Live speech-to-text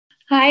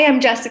Hi, I'm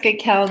Jessica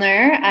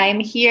Kellner.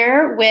 I'm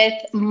here with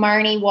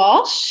Marnie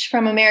Walsh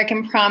from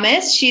American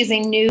Promise. She's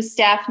a new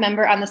staff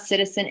member on the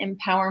Citizen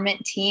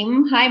Empowerment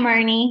team. Hi,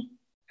 Marnie.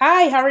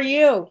 Hi, how are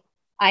you?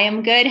 I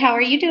am good. How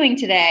are you doing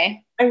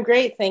today? I'm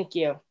great, thank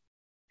you.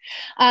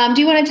 Do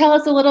you want to tell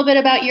us a little bit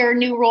about your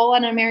new role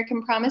on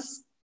American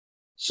Promise?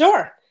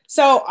 Sure.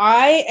 So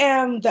I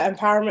am the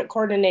empowerment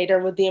coordinator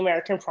with the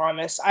American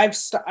Promise. I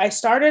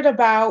started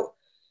about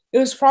it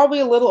was probably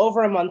a little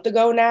over a month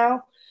ago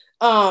now,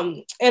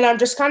 and I'm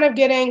just kind of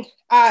getting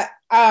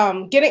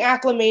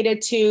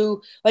acclimated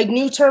to like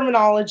new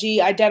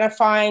terminology,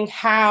 identifying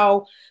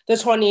how the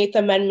 28th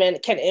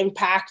Amendment can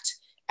impact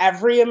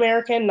every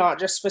American, not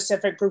just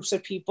specific groups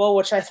of people,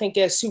 which I think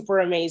is super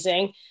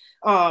amazing.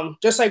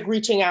 Just like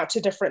reaching out to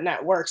different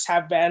networks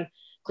have been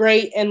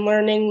great, and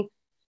learning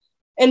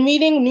and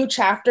meeting new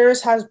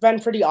chapters has been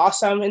pretty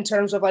awesome in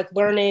terms of like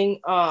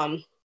learning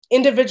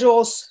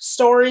individuals'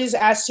 stories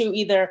as to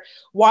either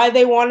why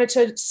they wanted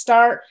to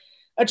start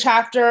a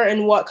chapter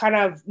and what kind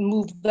of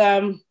moved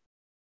them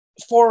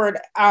forward,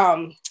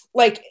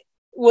 like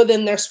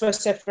within their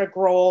specific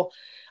role.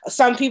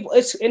 Some people,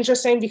 it's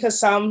interesting because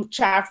some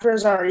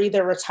chapters are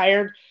either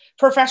retired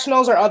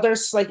professionals or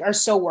others like are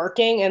still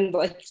working,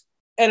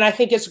 and I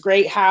think it's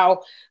great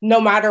how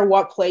no matter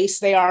what place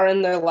they are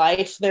in their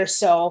life, they're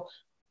still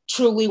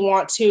truly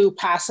want to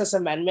pass this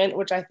amendment,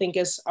 which I think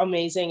is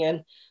amazing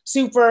and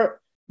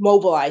super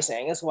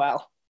mobilizing as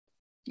well.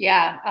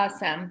 Yeah,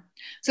 awesome.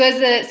 So, as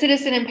the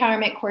Citizen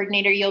Empowerment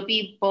Coordinator, you'll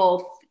be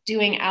both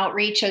doing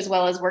outreach as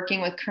well as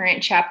working with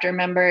current chapter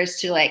members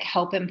to like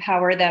help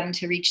empower them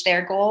to reach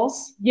their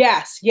goals.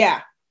 Yes, yeah.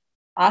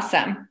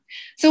 Awesome.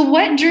 So,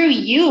 what drew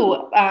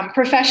you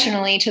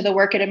professionally to the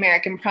work at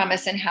American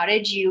Promise, and how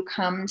did you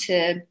come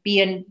to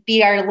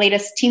be our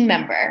latest team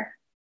member?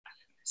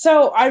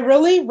 So I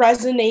really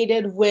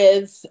resonated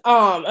with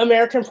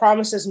American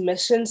Promise's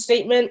mission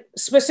statement,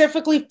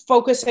 specifically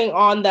focusing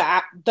on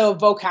the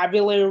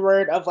vocabulary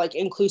word of like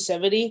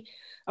inclusivity.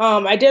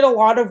 I did a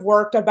lot of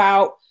work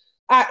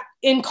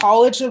in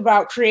college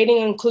about creating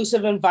an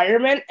inclusive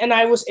environment, and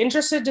I was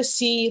interested to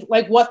see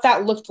like what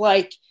that looked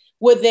like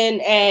within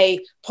a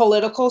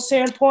political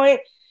standpoint.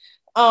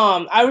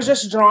 I was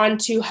just drawn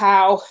to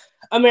how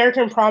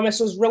American Promise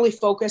was really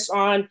focused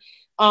on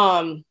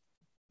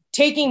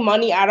taking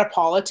money out of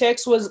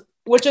politics,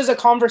 which is a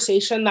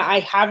conversation that I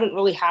haven't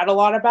really had a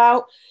lot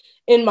about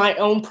in my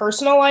own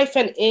personal life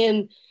and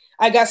in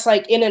I guess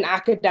like in an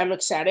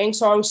academic setting.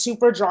 So I was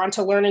super drawn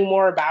to learning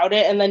more about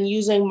it and then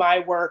using my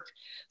work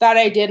that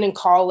I did in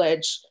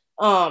college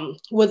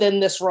within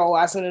this role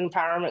as an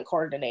empowerment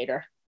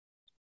coordinator.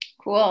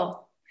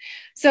 Cool.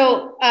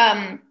 So,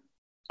 a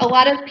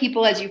lot of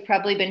people, as you've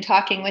probably been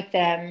talking with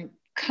them,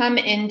 come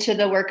into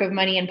the work of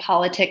money and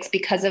politics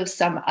because of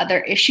some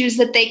other issues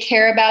that they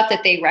care about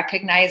that they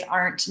recognize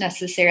aren't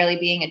necessarily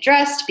being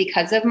addressed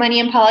because of money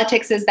and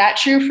politics. Is that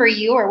true for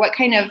you, or what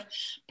kind of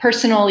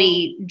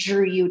personally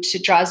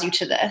draws you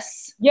to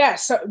this? Yeah,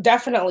 so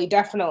definitely.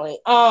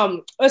 A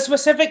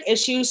specific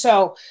issue.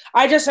 So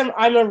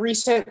I'm a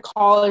recent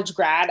college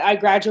grad. I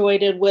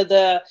graduated with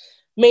a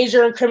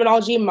major in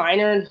criminology,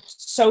 minor in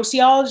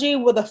sociology,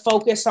 with a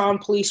focus on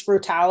police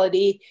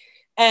brutality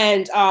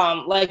and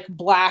like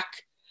Black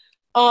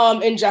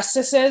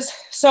injustices.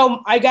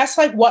 So I guess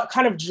like what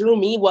kind of drew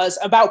me was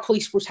about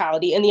police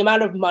brutality and the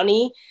amount of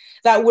money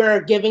that we're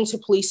giving to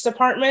police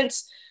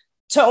departments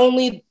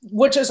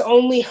which is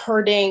only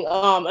hurting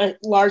a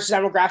large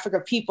demographic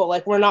of people.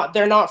 Like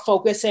they're not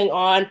focusing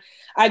on,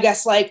 I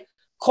guess, like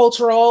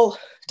cultural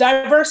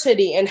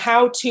diversity and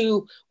how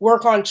to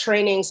work on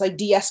trainings like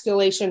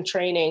de-escalation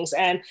trainings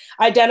and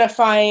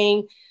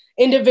identifying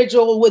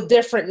individual with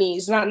different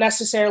needs, not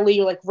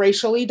necessarily like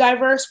racially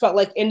diverse, but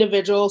like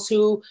individuals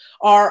who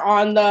are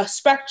on the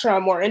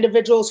spectrum or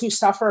individuals who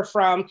suffer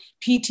from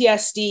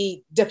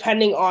PTSD,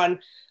 depending on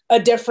a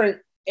different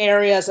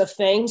areas of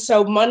things.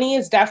 So I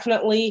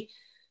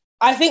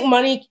think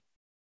money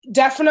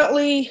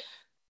definitely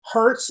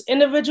hurts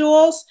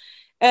individuals.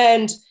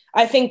 And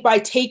I think by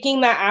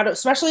taking that out,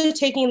 especially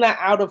taking that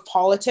out of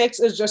politics,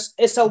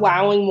 it's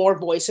allowing more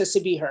voices to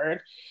be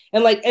heard.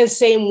 And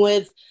same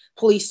with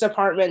police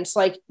departments,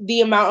 like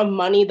the amount of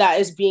money that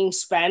is being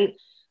spent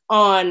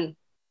on,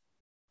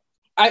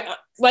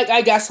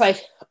 I guess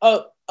like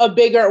a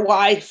bigger, what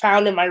I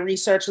found in my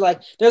research,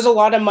 like there's a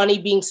lot of money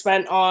being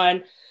spent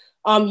on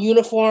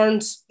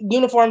uniforms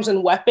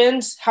and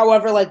weapons.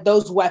 However, like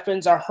those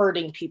weapons are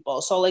hurting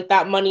people. So like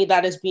that money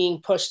that is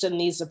being pushed in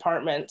these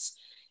departments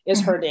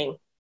is Mm-hmm. hurting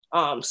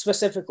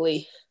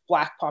specifically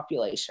Black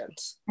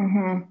populations.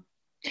 Mm-hmm.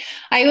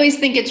 I always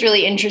think it's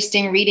really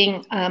interesting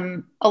reading.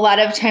 A lot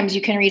of times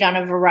you can read on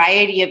a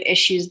variety of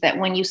issues that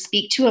when you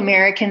speak to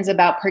Americans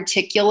about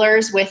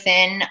particulars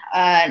within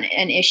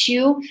an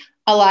issue,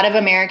 a lot of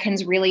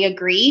Americans really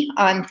agree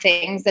on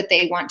things that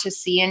they want to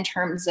see in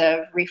terms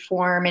of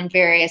reform in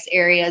various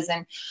areas.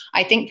 And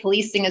I think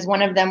policing is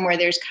one of them where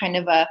there's kind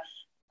of a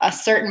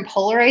certain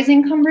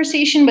polarizing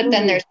conversation, but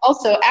then there's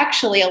also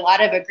actually a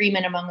lot of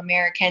agreement among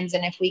Americans.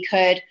 And if we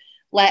could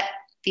let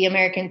the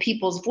American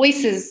people's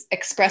voices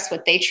express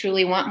what they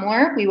truly want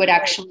more, we would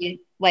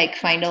actually like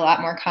find a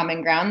lot more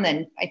common ground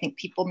than I think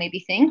people maybe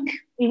think.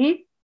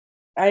 Mm-hmm.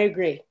 I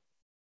agree.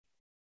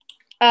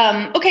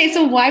 Okay,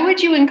 so why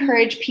would you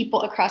encourage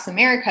people across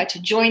America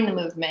to join the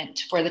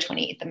movement for the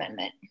 28th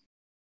Amendment?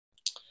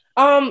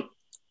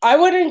 I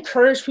would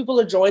encourage people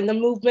to join the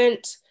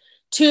movement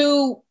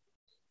to,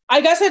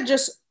 I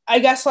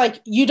guess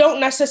like you don't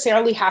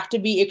necessarily have to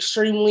be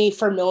extremely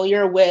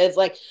familiar with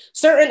like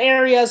certain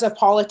areas of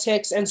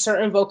politics and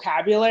certain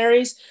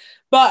vocabularies,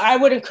 but I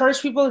would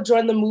encourage people to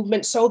join the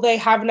movement so they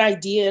have an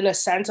idea and a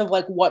sense of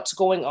like what's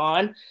going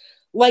on.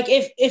 Like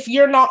if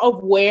you're not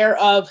aware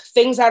of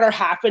things that are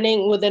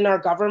happening within our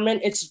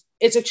government, it's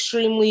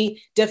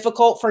extremely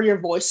difficult for your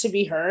voice to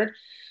be heard.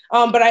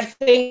 But I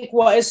think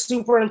what is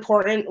super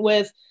important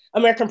with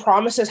American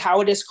Promise is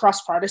how it is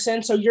cross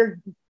partisan. So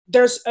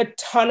there's a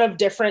ton of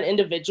different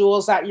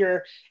individuals that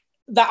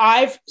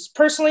I've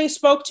personally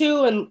spoke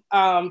to,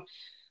 and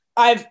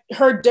I've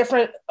heard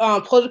different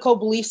political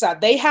beliefs that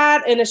they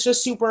had, and it's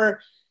just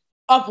super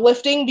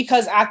uplifting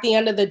because at the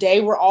end of the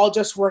day, we're all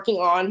just working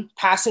on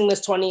passing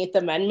this 28th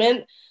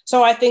Amendment.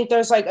 So I think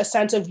there's like a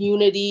sense of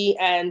unity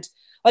and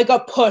like a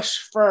push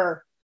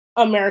for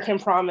American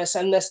Promise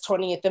and this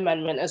 28th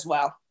Amendment as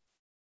well.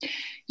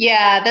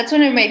 Yeah, that's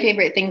one of my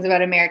favorite things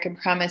about American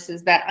Promise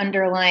is that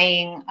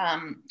underlying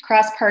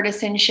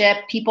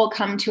cross-partisanship. People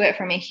come to it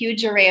from a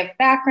huge array of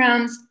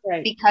backgrounds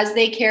because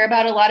they care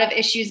about a lot of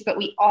issues, but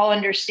we all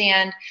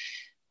understand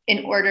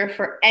in order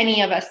for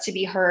any of us to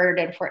be heard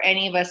and for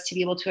any of us to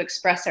be able to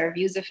express our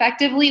views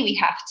effectively, we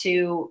have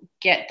to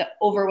get the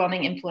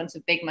overwhelming influence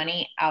of big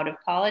money out of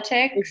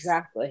politics.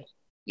 Exactly.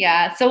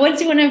 Yeah. So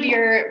what's one of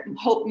your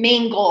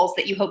main goals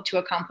that you hope to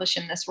accomplish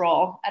in this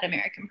role at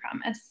American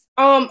Promise?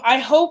 I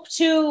hope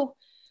to,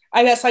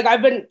 I guess like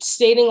I've been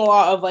stating a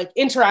lot of like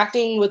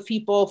interacting with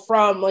people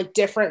from like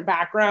different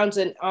backgrounds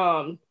and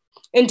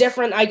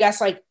different, I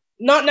guess like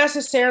not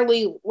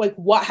necessarily like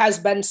what has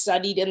been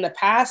studied in the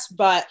past,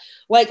 but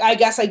like I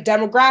guess like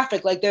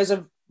demographic, like there's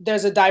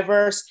a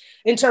diverse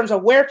in terms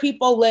of where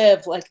people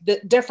live, like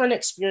the different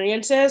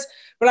experiences.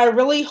 But I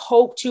really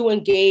hope to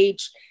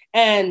engage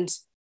and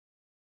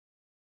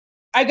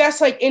I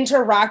guess like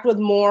interact with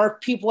more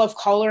people of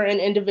color and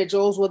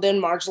individuals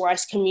within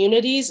marginalized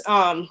communities.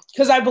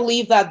 Because I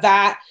believe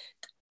that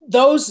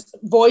those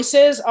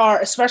voices are,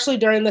 especially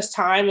during this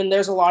time, and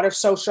there's a lot of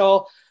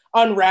social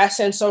unrest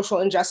and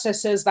social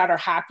injustices that are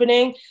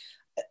happening.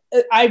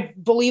 I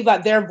believe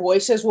that their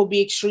voices will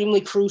be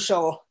extremely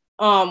crucial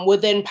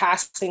within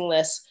passing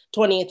this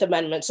 28th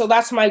Amendment. So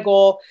that's my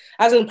goal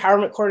as an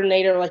empowerment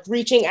coordinator, like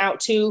reaching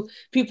out to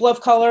people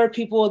of color,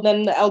 people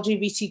within the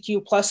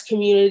LGBTQ plus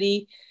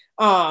community,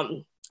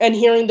 and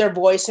hearing their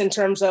voice in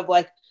terms of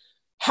like,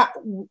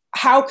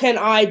 how can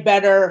I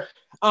better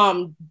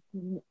do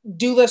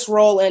this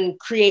role and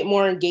create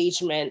more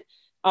engagement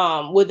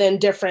within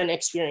different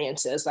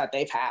experiences that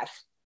they've had.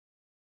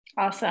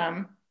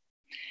 Awesome.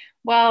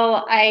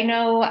 Well, I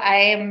know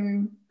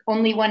I'm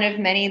only one of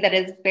many that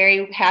is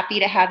very happy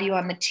to have you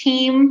on the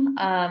team.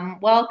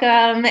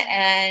 Welcome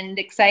and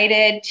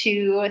excited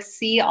to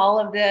see all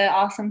of the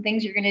awesome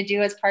things you're going to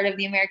do as part of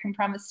the American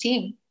Promise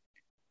team.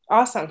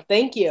 Awesome.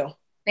 Thank you.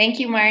 Thank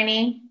you,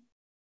 Marnie.